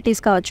 పట్టు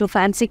వెరైటీస్ కావచ్చు,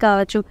 ఫ్యాన్సీ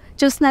కావచ్చు,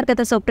 చూస్తున్నారు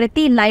కదా. సో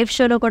ప్రతి లైవ్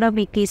షోలో కూడా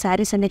మీకు ఈ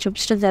సారీస్ అన్నీ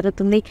చూపించడం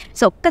జరుగుతుంది.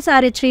 సో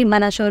ఒక్కసారి వచ్చి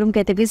మన షోరూమ్కి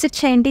అయితే విజిట్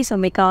చేయండి. సో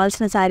మీకు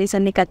కావాల్సిన సారీస్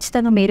అన్నీ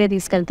ఖచ్చితంగా మీరే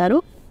తీసుకెళ్తారు.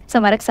 సో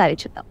మరొక సారీ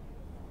చూద్దాం.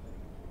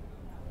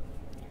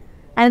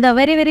 And the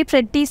very very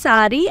pretty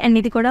sorry. And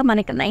ఇది కూడా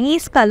మనకి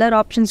నైస్ కలర్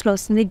ఆప్షన్స్లో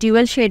వస్తుంది.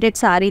 Dual shaded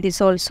sorry this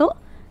also.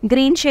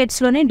 Green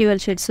షేడ్స్లోనే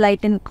dual shades,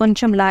 light and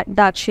కొంచెం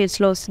డార్క్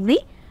షేడ్స్లో వస్తుంది.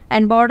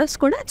 అండ్ బార్డర్స్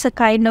కూడా it's a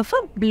kind of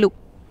a blue.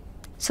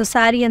 So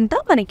sorry అంతా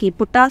మనకి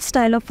పుట్టా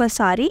style of a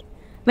sorry,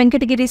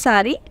 Venkatagiri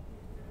sorry.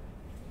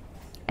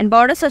 And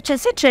borders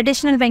వచ్చేసి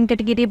ట్రెడిషనల్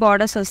వెంకటగిరి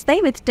బార్డర్స్ వస్తాయి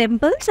with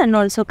temples and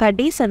also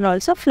కడ్డీస్ and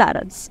also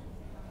flowers.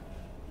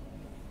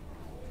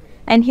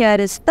 And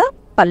here is the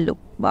పళ్ళు.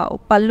 Wow,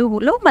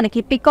 పళ్ళులో మనకి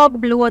peacock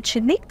blue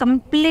వచ్చింది.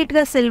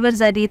 కంప్లీట్గా silver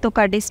జరీతో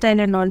కడ్డీ స్టైల్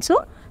అండ్ ఆల్సో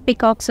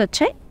పికాక్స్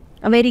వచ్చాయి.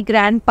 వెరీ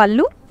గ్రాండ్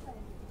పళ్ళు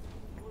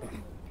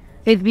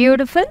with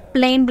beautiful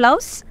plain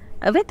blouse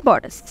with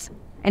borders.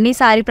 And ఈ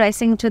సారీ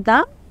ప్రైసింగ్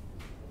చూద్దాం.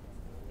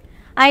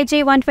 IJ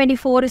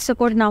 124 is the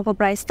code now for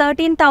price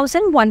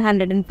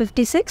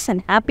 13,156.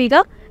 And హ్యాపీగా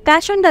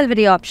క్యాష్ ఆన్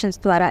డెలివరీ ఆప్షన్స్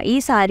ద్వారా ఈ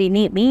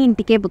సారీని మీ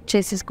ఇంటికే బుక్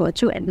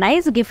చేసేసుకోవచ్చు. అండ్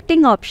నైస్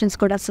గిఫ్టింగ్ ఆప్షన్స్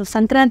కూడా. సో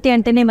సంక్రాంతి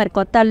అంటేనే మరి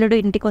కొత్త అల్లుడు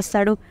ఇంటికి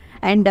వస్తాడు.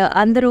 అండ్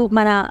అందరూ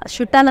మన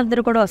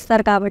చుట్టాలందరూ కూడా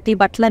వస్తారు కాబట్టి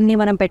బట్టలన్నీ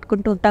మనం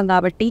పెట్టుకుంటూ ఉంటాం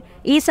కాబట్టి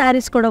ఈ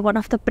సారీస్ కూడా one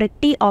of the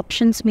pretty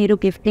options మీరు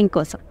గిఫ్టింగ్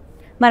కోసం.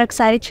 మరొక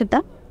సారీ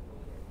చూద్దాం.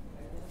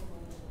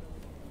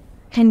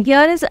 And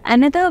here is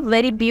another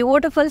very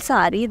beautiful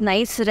sorry.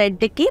 Nice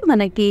రెడ్కి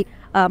మనకి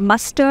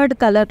మస్టర్డ్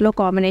కలర్లో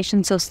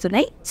కాంబినేషన్స్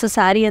వస్తున్నాయి. సో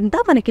సారీ అంతా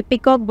మనకి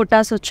పికాక్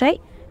బుటాస్ వచ్చాయి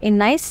in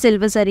nice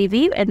silver zari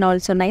weave and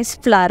also nice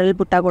floral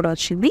Butta కూడా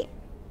వచ్చింది.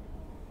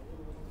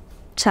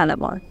 చాలా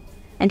బాగుంది.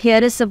 And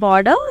here is the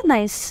border,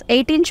 nice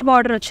 8-inch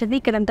border వచ్చింది.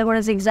 ఇక్కడంతా కూడా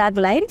zigzag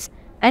lines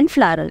and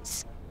florals.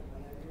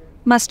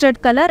 Mustard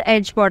colour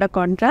edge border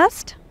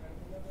contrast.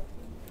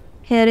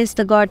 Here is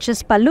the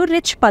gorgeous పళ్ళు,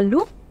 రిచ్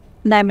పళ్ళు,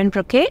 డైమండ్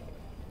బ్రొకేడ్.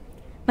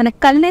 మన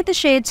కల్నేత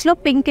షేడ్స్లో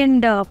pink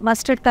and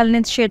mustard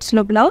కల్నేత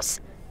షేడ్స్లో blouse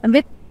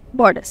with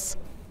borders.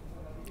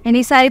 And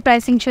ఈ sorry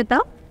pricing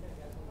చూద్దాం.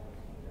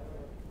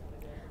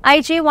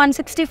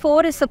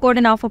 IG164 is the code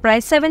in offer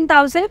price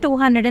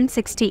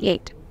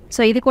 7,268. So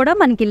ఇది కూడా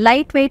మనకి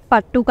light weight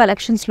పట్టు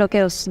కలెక్షన్స్లోకే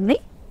వస్తుంది.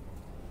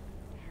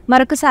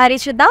 మరొక సారీ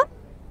చూద్దాం.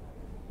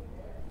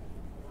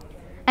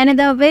 And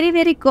the very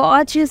very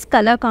gorgeous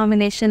colour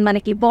combination,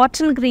 మనకి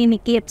బాటిల్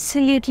గ్రీన్కి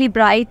అబ్సల్యూట్లీ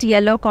బ్రైట్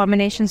ఎల్లో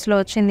కాంబినేషన్స్లో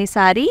వచ్చింది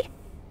సారీ.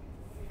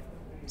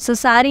 సో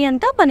సారీ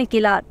అంతా మనకి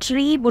ఇలా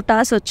ట్రీ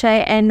బుటాస్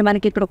వచ్చాయి. అండ్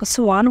మనకి ఇక్కడ ఒక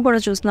స్వాన్ కూడా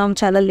చూస్తున్నాం,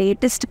 చాలా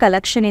లేటెస్ట్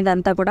కలెక్షన్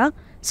ఇదంతా కూడా.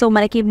 సో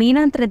మనకి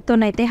మీనా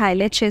థ్రెడ్తోనైతే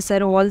హైలైట్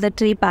చేశారు all the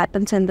tree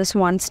patterns and the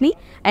స్వాన్స్ని.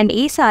 And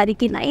ఈ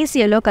సారీకి నైస్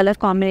ఎల్లో కలర్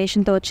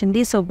కాంబినేషన్తో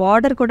వచ్చింది. సో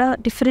బార్డర్ కూడా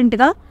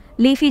డిఫరెంట్గా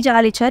లీఫీ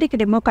జాల్ ఇచ్చారు,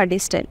 ఇక్కడేమో కడ్డీ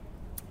స్టైల్,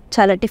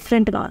 చాలా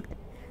డిఫరెంట్గా ఉంది.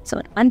 సో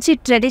మంచి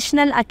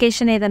ట్రెడిషనల్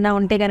అకేషన్ ఏదైనా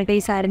ఉంటే కనుక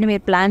ఈ సారీని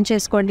మీరు ప్లాన్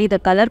చేసుకోండి. The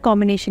colour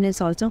combination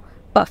is also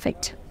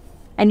perfect.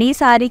 And ఈ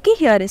సారీకి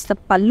హియర్ ఇస్ ద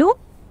పళ్ళు,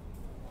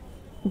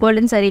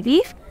 golden sorry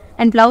weave,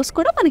 and blouse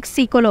కూడా మనకి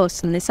సీకోలో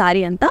వస్తుంది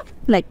సారీ అంతా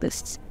లైక్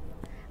దిస్.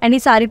 అండ్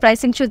ఈ సారీ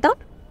ప్రైసింగ్ చూద్దాం.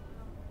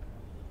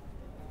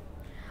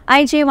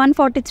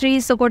 IG143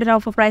 is the code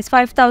offer price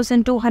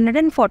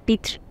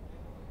 5,243.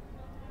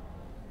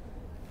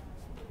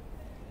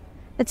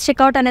 Let's check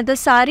out another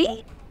saree.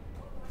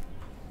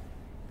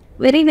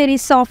 Very very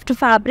soft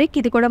fabric.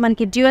 ఇది కూడా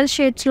మనకి డ్యూయల్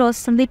షేడ్స్లో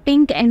వస్తుంది,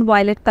 pink and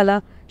violet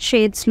colour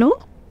షేడ్స్లో.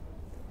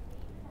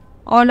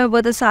 All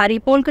over the sorry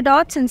polka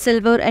dots and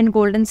silver and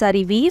golden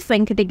saree weave,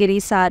 Venkatagiri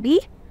saree,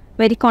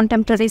 very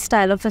contemporary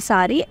style of a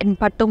saree and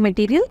పట్టు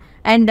material.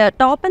 And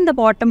top and the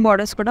bottom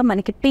borders కూడా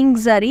మనకి pink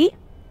zari,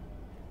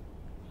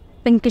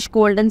 pinkish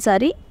golden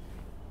saree,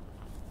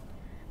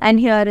 and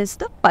here is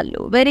the pallu,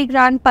 very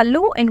grand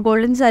pallu in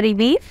golden saree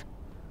weave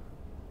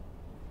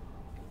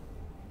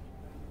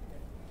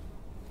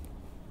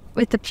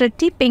with a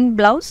pretty pink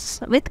blouse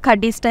with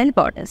khadi style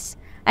borders.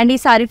 And ee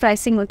saree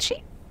pricing vachi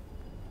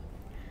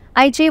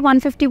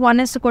IG151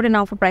 is the code in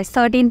offer price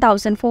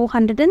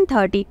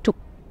 13,432.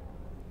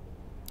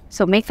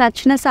 So మీకు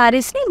నచ్చిన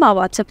సారీస్ని మా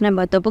WhatsApp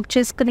నెంబర్తో book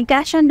చేసుకుని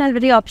cash on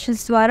delivery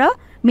options ద్వారా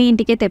మీ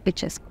ఇంటికే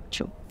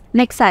తెప్పించేసుకోవచ్చు.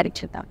 Next sorry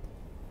చూద్దాం.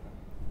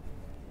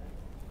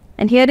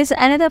 And here is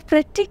another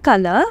pretty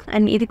colour,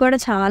 and ఇది కూడా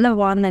చాలా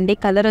బాగుందండి.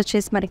 కలర్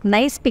వచ్చేసి మనకి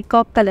నైస్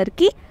పికాక్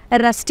కలర్కి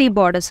రస్టీ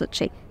బార్డర్స్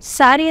వచ్చాయి.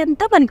 సారీ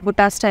అంతా మనకి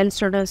బుటా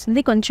స్టైల్స్లో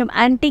వస్తుంది, కొంచెం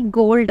యాంటీ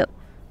గోల్డ్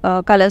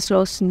కలర్స్లో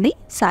వస్తుంది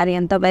సారీ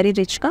అంతా, వెరీ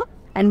రిచ్గా.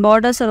 అండ్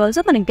బార్డర్స్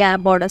ఆల్సో మనకి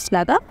గ్యాప్ బార్డర్స్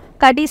లాగా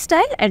khadi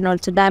style, and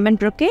also diamond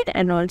brocade,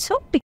 and also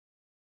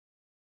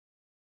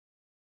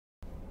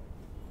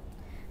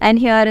and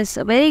here is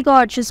very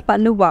gorgeous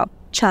పళ్ళు. వావ్,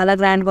 చాలా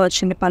గ్రాండ్గా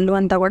వచ్చింది పళ్ళు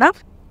అంతా కూడా.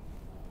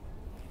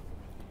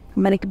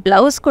 మనకి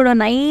బ్లౌజ్ కూడా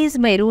nice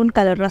maroon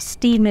colour,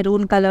 rusty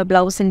maroon colour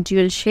blouse in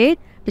dual shade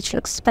which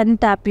looks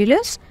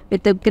fantabulous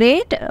with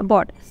great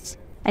borders.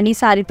 And ఈ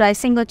సారీ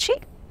ప్రైసింగ్ వచ్చి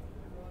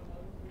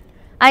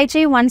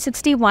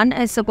IG161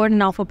 is support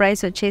and offer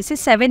price వచ్చేసి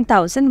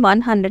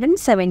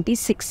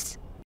 7,176.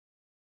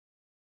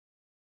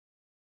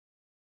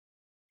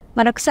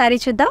 మరొక సారీ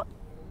చూద్దాం.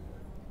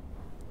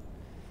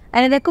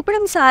 అండ్ ఇది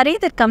Kuppadam sorry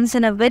that comes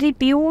in a very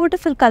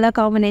beautiful colour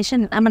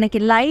combination. మనకి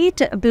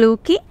light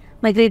బ్లూకి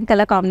green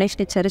colour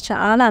combination ఇచ్చారు,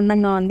 చాలా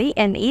అందంగా ఉంది.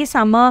 అండ్ ఈ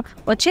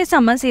వచ్చే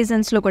సమ్మర్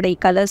సీజన్స్లో కూడా ఈ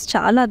కలర్స్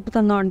చాలా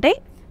అద్భుతంగా ఉంటాయి.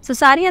 సో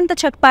సారీ అంతా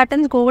check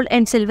patterns gold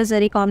and silver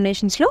zari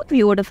కాంబినేషన్స్లో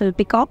beautiful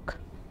peacock.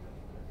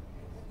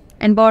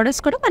 And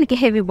borders కూడా మనకి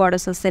హెవీ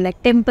బార్డర్స్ వస్తాయి, లైక్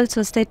టెంపుల్స్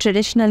వస్తాయి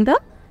ట్రెడిషనల్గా,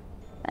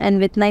 and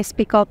with nice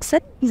peacocks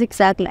and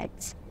zigzag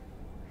lines.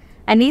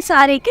 And ఈ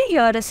సారీకి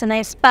here is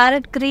nice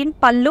parrot green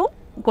పళ్ళు,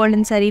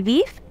 golden sorry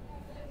weave,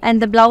 and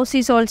the blouse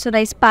is also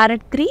nice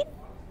parrot green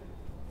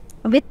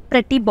with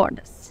pretty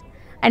borders.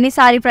 And ఈ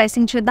sorry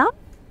pricing చూద్దాం.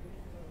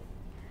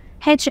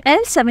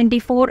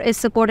 HL74 is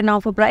the code and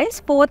offer price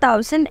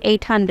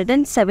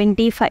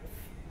 4,875.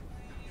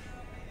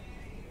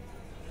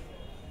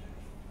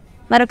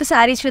 మరొక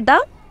sorry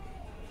చూద్దాం.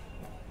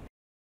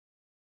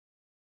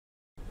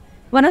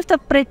 One of the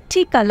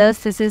pretty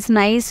colours, this is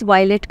nice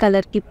violet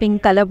కలర్కి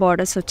pink colour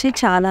borders వచ్చి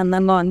చాలా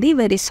అందంగా ఉంది.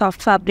 Very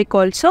soft fabric,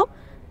 also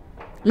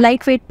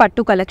light weight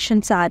పట్టు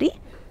collection sorry.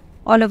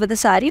 All over the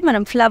sorry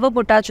మనం flower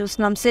buta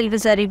చూస్తున్నాం,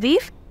 silver zari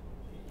weave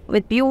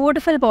with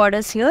beautiful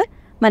borders. Here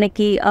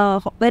మనకి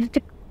very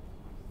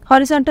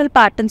horizontal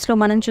ప్యాటర్న్స్లో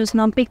మనం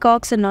చూస్తున్నాం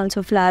peacocks and also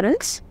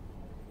florals.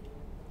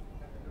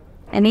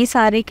 And ఈ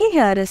సారీకి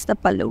హియర్ ఇస్ ద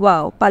పళ్ళు.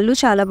 వావ్, పళ్ళు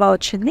చాలా బాగా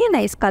వచ్చింది,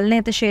 nice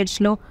కల్నేత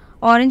షేడ్స్లో,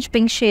 orange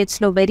pink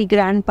షేడ్స్లో very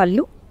grand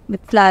పళ్ళు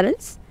with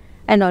florals,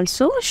 and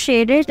also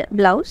shaded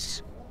blouse,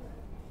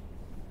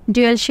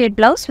 dual shade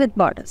blouse with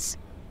borders.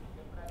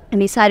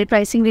 And ఈ సారీ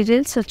ప్రైసింగ్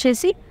డీటెయిల్స్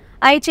వచ్చేసి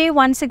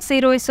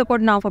IG160 is the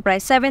code now for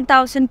price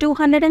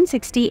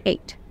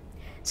 7,268.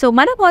 So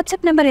మన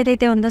WhatsApp number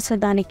ఏదైతే ఉందో సో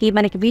దానికి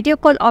మనకి video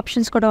call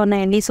options కూడా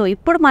ఉన్నాయండి. సో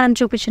ఇప్పుడు మనం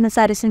చూపించిన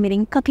సారీస్ని మీరు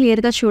ఇంకా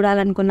క్లియర్గా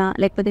చూడాలనుకున్నా,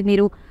 లేకపోతే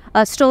మీరు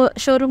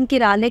షోరూమ్కి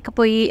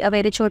రాలేకపోయి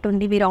వేరే చోటు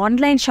ఉండి మీరు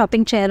ఆన్లైన్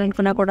షాపింగ్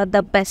చేయాలనుకున్నా కూడా ద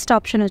బెస్ట్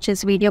ఆప్షన్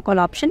వచ్చేసి వీడియో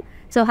కాల్ ఆప్షన్.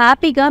 సో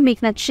హ్యాపీగా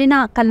మీకు నచ్చిన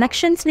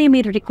కలెక్షన్స్ని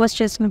మీరు రిక్వెస్ట్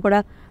చేసుకుని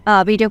కూడా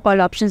వీడియో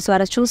కాల్ ఆప్షన్స్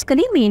ద్వారా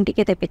చూసుకుని మీ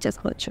ఇంటికి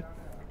తెప్పించేసుకోవచ్చు.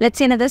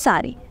 Let's see another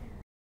sorry.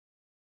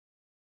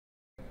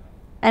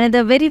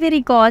 another very very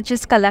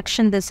gorgeous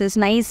collection. This is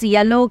nice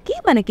yellow ki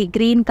manaki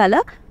green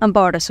color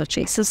borders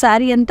వచ్చాయి. సో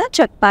సారీ అంతా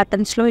చెక్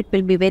ప్యాటర్న్స్ లో it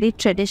will be very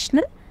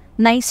traditional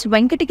nice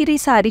Venkatagiri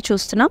sorry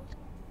చూస్తున్నాం.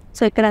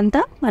 So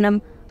ఇక్కడంతా మనం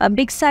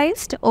big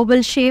sized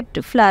oval shaped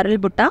floral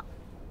బుట్ట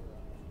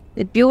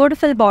with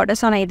beautiful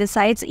borders on either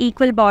sides,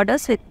 equal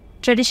borders with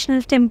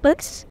traditional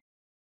temples.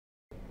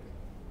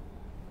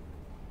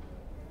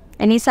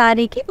 And ఈ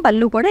సారీకి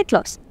పళ్ళు కూడా ఇట్లా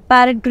వస్తుంది,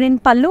 ప్యారెట్ గ్రీన్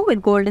పళ్ళు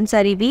with golden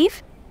sorry weave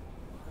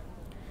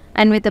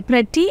and with a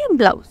pretty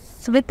blouse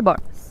with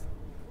borders.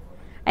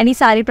 And ee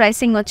saree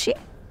pricing vachi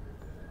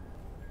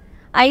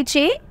IJ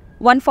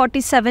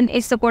 147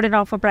 is the quoted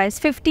offer price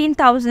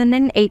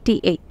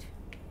 15,088.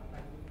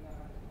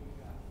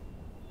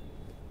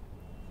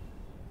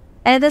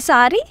 Another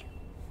saree,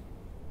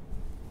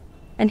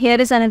 and here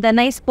is another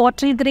nice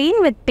bottle green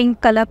with pink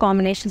color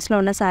combinations lo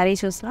unna saree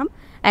chustam.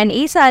 And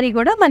ee saree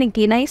kuda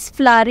maniki nice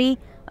flowery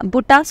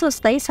buttas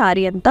vastayi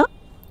saree anta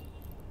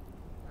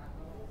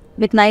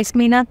with nice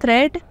meena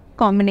thread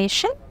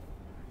combination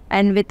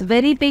and with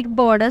very big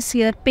borders.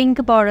 Here pink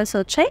borders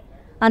వచ్చాయి,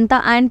 అంతా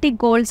antique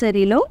gold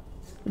జరీలో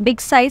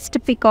big sized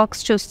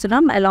peacocks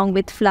చూస్తున్నాం along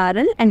with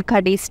floral and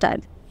khadi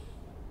style.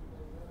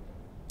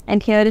 And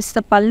here is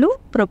the pallu,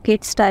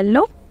 brocade style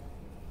లో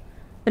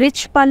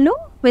rich pallu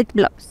with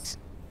blouse,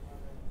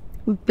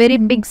 very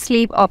big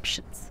sleeve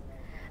options.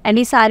 And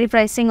ఈ sorry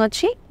pricing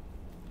వచ్చి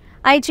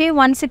IJ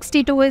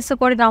 162 is the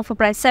quoted offer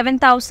price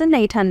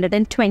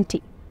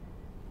 7,820.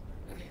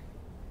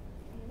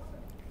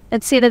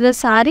 Let's see the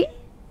saree,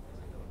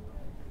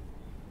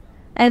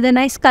 and the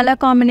nice color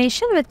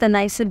combination with the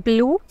nice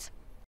blue.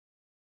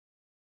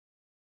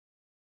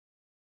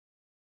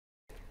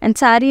 And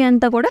saree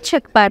anta kuda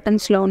check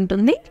patterns lo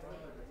untundi,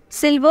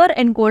 silver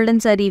and golden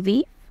zari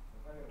weave.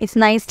 It's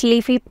nice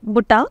leafy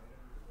butta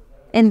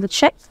in the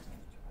check,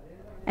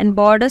 and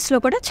borders lo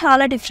kuda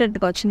chaala different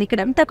ga vachindi.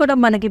 Ikkadanta kuda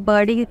manaki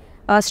birdie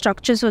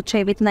structures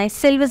vachayi with nice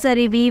silver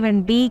zari weave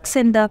and beaks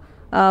and the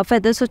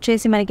feathers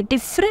వచ్చేసి మనకి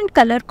different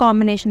colour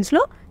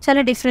కాంబినేషన్స్లో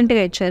చాలా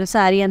డిఫరెంట్గా ఇచ్చారు.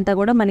 శారీ అంతా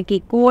కూడా మనకి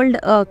gold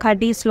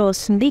కడ్డీస్లో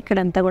వస్తుంది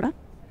ఇక్కడంతా కూడా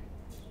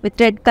with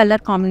red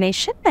colour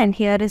combination. And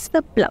here is the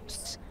blouse,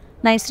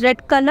 nice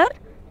red colour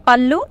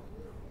పళ్ళు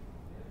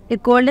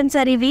with golden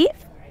sorry weave.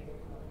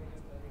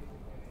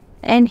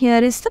 And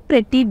here is the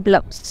pretty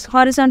blouse,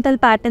 horizontal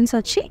patterns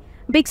వచ్చి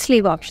బిగ్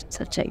స్లీవ్ ఆప్షన్స్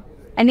వచ్చాయి.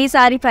 అండ్ ఈ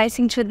సారీ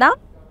ప్రైసింగ్ చూద్దాం.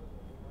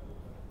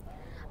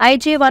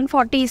 IJ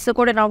 140 is the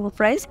quoted offer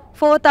price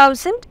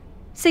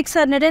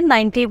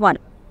 4,691.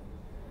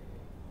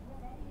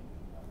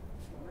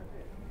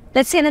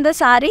 Let's see another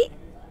saree.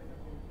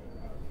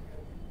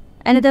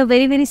 Another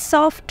very very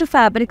soft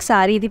fabric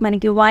saree. ఇది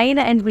మనకి wine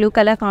and blue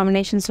colour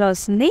కాంబినేషన్స్లో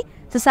వస్తుంది.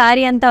 So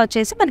sorry అంతా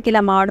వచ్చేసి మనకి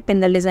ఇలా మామిడి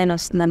పిందెల డిజైన్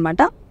వస్తుంది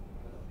అనమాట.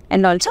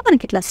 అండ్ ఆల్సో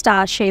మనకి ఇట్లా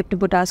స్టార్ షేప్డ్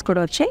బుటాస్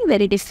కూడా వచ్చాయి,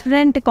 very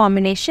different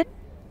combination.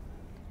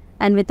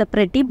 And with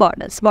pretty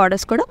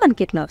borders కూడా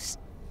మనకి ఇట్లా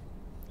వస్తుంది,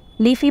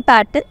 లీఫీ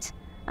ప్యాటర్న్స్,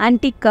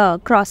 యాంటిక్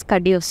క్రాస్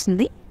కడ్డీ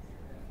వస్తుంది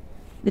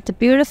with a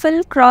beautiful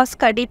cross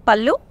kadi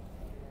pallu,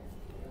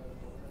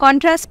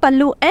 contrast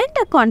pallu and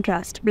a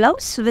contrast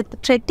blouse with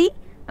pretty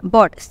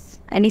borders.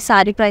 And ee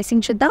saree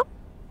pricing chuddam.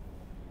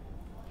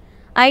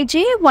 IJ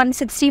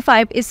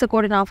 165 is the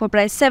quoted offer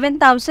price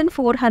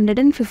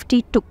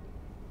 7,452.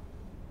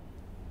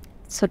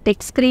 So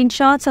take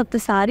screenshots of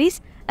the sarees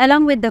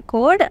along with the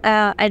code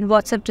and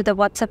WhatsApp to the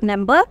WhatsApp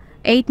number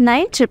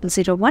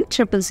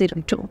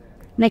 8900010002.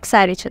 Next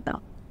saree chuddam.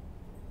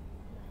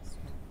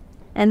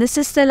 And this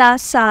is the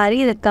last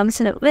saree that comes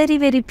in a very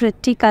very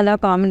pretty color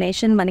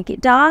combination. Manaki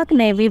dark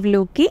navy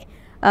blue ki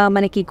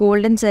manaki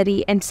golden zari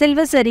and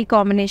silver zari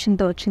combination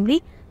తో వచ్చింది.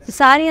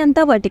 Sorry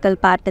అంతా vertical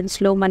patterns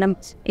లో మనం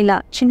ఇలా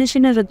చిన్న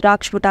చిన్న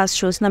రుద్రాక్ష బుటాస్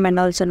చూస్తున్నాం. And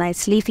also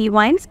nice leafy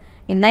vines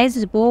in nice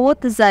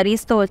both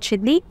zaris తో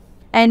వచ్చింది.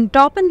 And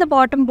top and the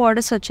bottom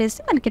borders వచ్చేసి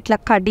మనకి ఇట్లా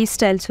కడ్డీ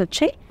స్టైల్స్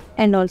వచ్చాయి.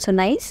 And also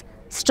nice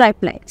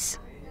stripe lines,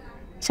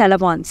 చాలా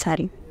బాగుంది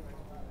సారీ.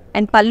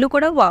 అండ్ పళ్ళు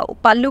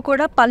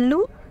కూడా పళ్ళు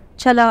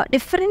చాలా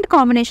డిఫరెంట్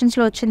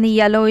కాంబినేషన్స్లో వచ్చింది,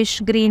 yellowish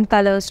గ్రీన్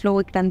కలర్స్లో.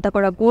 ఇక్కడంతా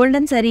కూడా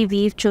గోల్డెన్ సారీ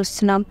వీవ్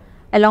చూస్తున్నాం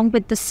along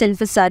with the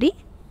silver sorry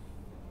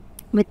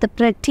with the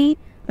pretty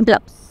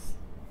blouse.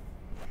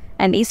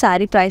 And ఈ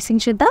సారీ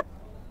ప్రైసింగ్ చూద్దాం.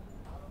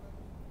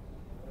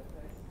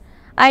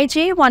 IJ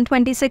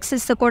 126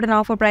 is the quoted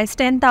offer price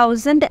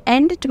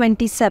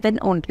 10,027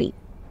 only.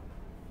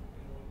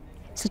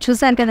 So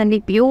చూసారు కదండి,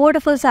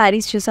 బ్యూటిఫుల్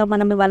శారీస్ చూసాం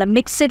మనం ఇవాళ.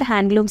 మిక్స్డ్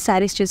హ్యాండ్లూమ్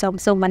శారీస్ చూసాం.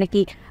 సో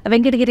మనకి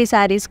Venkatagiri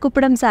saris,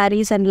 Kuppadam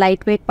saris and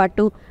light weight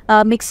పట్టు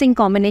మిక్సింగ్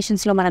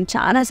కాంబినేషన్స్లో మనం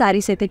చాలా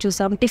శారీస్ అయితే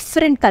చూసాం.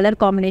 Different colour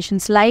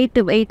combinations,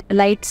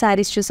 light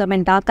saris చూసాం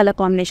అండ్ డార్క్ కలర్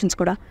కాంబినేషన్స్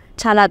కూడా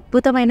చాలా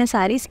అద్భుతమైన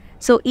శారీస్.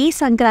 సో ఈ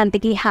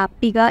సంక్రాంతికి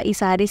హ్యాపీగా ఈ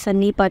శారీస్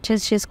అన్నీ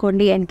పర్చేస్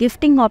చేసుకోండి. అండ్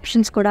గిఫ్టింగ్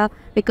ఆప్షన్స్ కూడా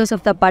because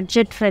of the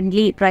budget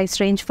friendly price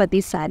range for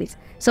these saris.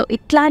 So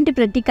ఇట్లాంటి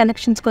ప్రతి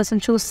కలెక్షన్స్ కోసం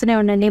చూస్తూనే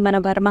ఉండండి మన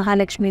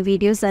వరమహాలక్ష్మి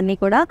వీడియోస్ అన్నీ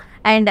కూడా.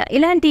 అండ్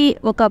ఇలాంటి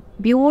ఒక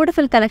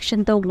బ్యూటిఫుల్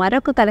కలెక్షన్తో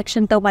మరొక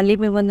కలెక్షన్తో మళ్ళీ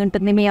మీ ముందు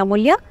ఉంటుంది మీ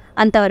అమూల్య.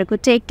 అంతవరకు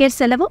టేక్ కేర్,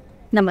 సెలవు,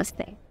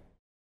 నమస్తే.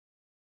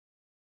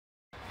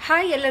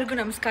 ಹಾಯ್ ಎಲ್ಲರಿಗೂ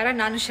ನಮಸ್ಕಾರ.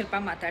 ನಾನು ಶಿಲ್ಪಾ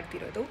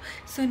ಮಾತಾಡ್ತಿರೋದು.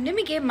 ಸೊ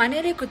ನಿಮಗೆ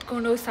ಮನೆಯಲ್ಲೇ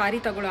ಕುತ್ಕೊಂಡು ಸಾರಿ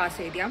ತಗೊಳ್ಳೋ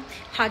ಆಸೆ ಇದೆಯಾ?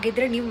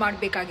 ಹಾಗಿದ್ರೆ ನೀವು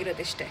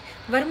ಮಾಡಬೇಕಾಗಿರೋದಿಷ್ಟೇ,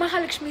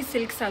 ವರಮಹಾಲಕ್ಷ್ಮಿ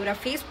ಸಿಲ್ಕ್ಸ್ ಅವರ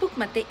ಫೇಸ್ಬುಕ್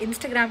ಮತ್ತು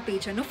ಇನ್ಸ್ಟಾಗ್ರಾಮ್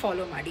ಪೇಜನ್ನು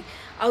ಫಾಲೋ ಮಾಡಿ.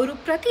 ಅವರು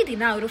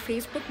ಪ್ರತಿದಿನ ಅವರು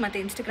ಫೇಸ್ಬುಕ್ ಮತ್ತು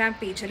ಇನ್ಸ್ಟಾಗ್ರಾಮ್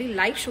ಪೇಜಲ್ಲಿ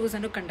ಲೈವ್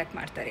ಶೋಸನ್ನು ಕಂಡಕ್ಟ್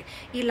ಮಾಡ್ತಾರೆ.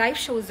 ಈ ಲೈವ್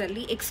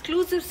ಶೋಸಲ್ಲಿ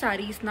ಎಕ್ಸ್ಕ್ಲೂಸಿವ್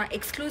ಸಾರೀಸ್ನ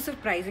ಎಕ್ಸ್ಕ್ಲೂಸಿವ್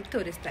ಪ್ರೈಸಿಗೆ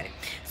ತೋರಿಸ್ತಾರೆ.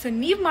 ಸೊ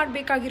ನೀವು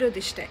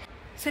ಮಾಡಬೇಕಾಗಿರೋದಿಷ್ಟೇ,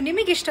 ಸೊ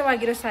ನಿಮಗೆ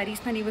ಇಷ್ಟವಾಗಿರೋ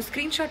ಸ್ಯಾರೀಸ್ನ ನೀವು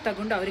ಸ್ಕ್ರೀನ್ಶಾಟ್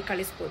ತಗೊಂಡು ಅವ್ರಿಗೆ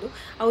ಕಳಿಸ್ಬೋದು.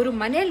 ಅವರು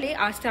ಮನೆಯಲ್ಲೇ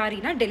ಆ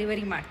ಸ್ಯಾರಿನ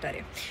ಡೆಲಿವರಿ ಮಾಡ್ತಾರೆ.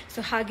 ಸೊ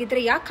ಹಾಗಿದ್ರೆ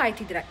ಯಾಕೆ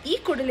ಕಾಯ್ತಿದ್ದೀರಾ? ಈ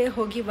ಕೂಡಲೇ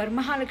ಹೋಗಿ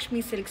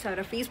ವರಮಹಾಲಕ್ಷ್ಮಿ ಸಿಲ್ಕ್ಸ್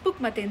ಅವರ ಫೇಸ್ಬುಕ್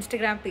ಮತ್ತು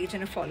ಇನ್ಸ್ಟಾಗ್ರಾಮ್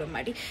ಪೇಜನ್ನು ಫಾಲೋ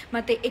ಮಾಡಿ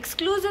ಮತ್ತು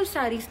ಎಕ್ಸ್ಕ್ಲೂಸಿವ್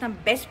ಸ್ಯಾರೀಸ್ನ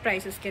ಬೆಸ್ಟ್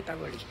ಪ್ರೈಸಸ್ಗೆ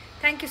ತಗೊಳ್ಳಿ.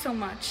 Thank you so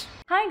much.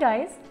 Hi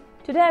guys,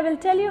 today I will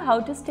tell you how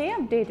to stay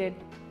updated.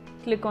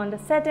 Click on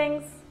the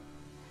settings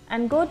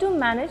and go to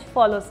manage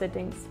follow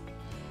settings.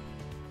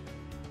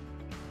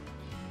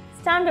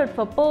 Standard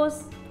for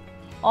posts,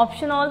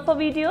 option all for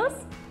videos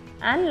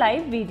and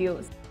live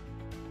videos.